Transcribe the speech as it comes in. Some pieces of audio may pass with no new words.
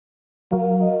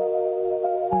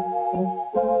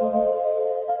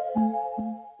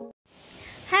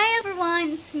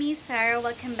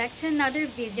welcome back to another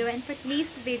video. And for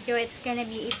today's video, it's gonna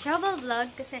be a travel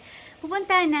vlog kasi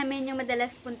pupuntahan namin yung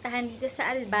madalas puntahan dito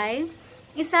sa Albay.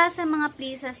 Isa sa mga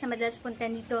places na madalas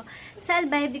puntahan dito sa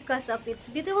Albay because of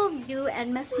its beautiful view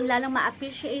and mas lalong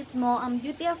ma-appreciate mo ang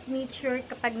beauty of nature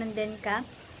kapag nandun ka.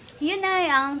 Yun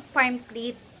ay ang Farm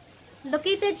Crate.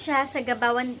 Located siya sa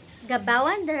Gabawan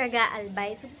Daraga,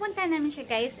 Albay. So, pupunta namin siya,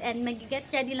 guys. And mag-get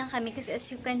ready lang kami kasi as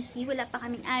you can see, wala pa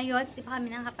kaming ayos. Di pa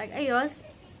kami nakapag-ayos.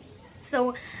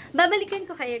 So, babalikan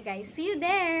ko kayo, guys. See you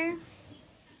there!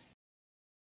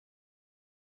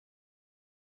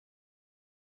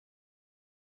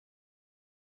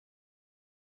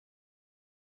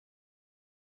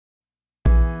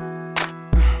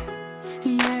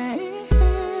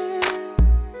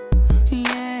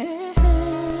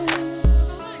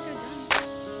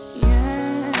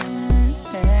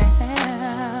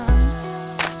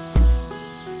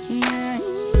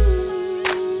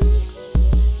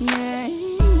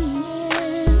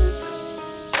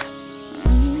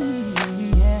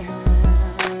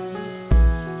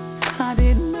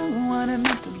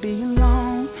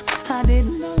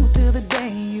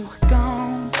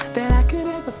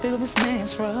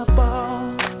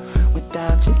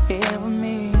 Without you here with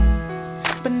me,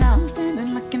 but now I'm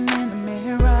standing looking in the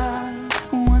mirror,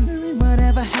 wondering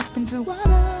whatever happened to our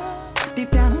love.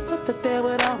 Deep down I thought that there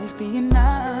would always be an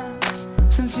us.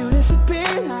 Since you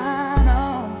disappeared, I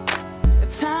know the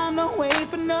time don't wait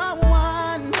for no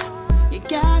one. You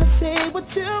gotta say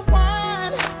what you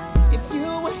want. If you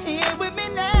were here with me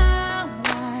now,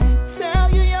 I'd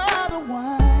tell you you're the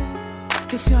one.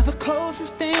 Cause you're the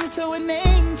closest thing to an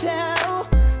angel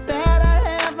that I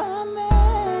ever met.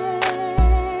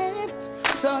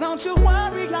 So don't you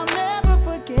worry, I'll never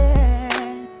forget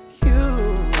you.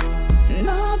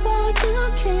 Know that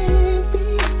you can't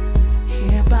be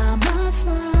here by my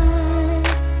side.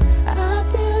 I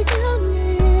feel you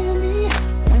near me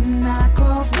when I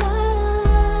close my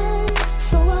eyes.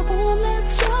 So I won't let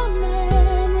your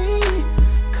memory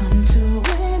come to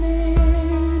an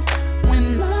end.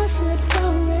 When I said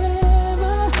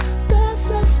forever, that's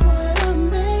just what I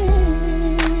meant.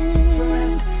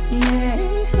 Yeah.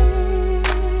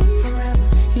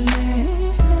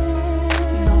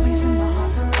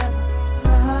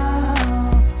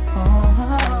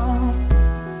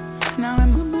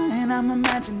 I'm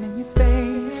imagining your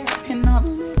face and all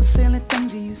the little silly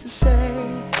things you used to say.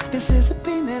 This is the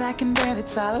thing that I can barely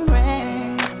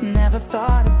tolerate. Never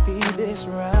thought it'd be this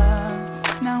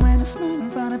rough. Now when I smile in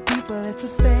front of people, it's a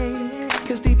fake.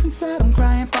 Cause deep inside I'm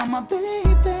crying for my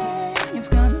baby. It's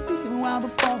gonna be a while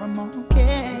before I'm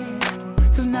okay.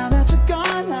 Cause now that you're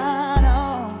gone, I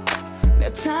know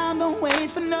that time don't wait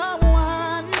for no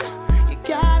one. You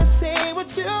gotta say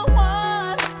what you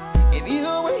want. If you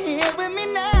were here with me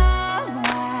now,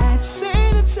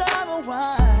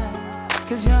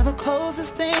 cause you're the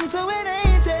closest thing to an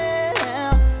angel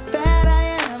that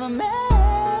I ever met.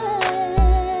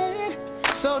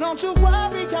 So don't you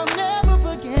worry,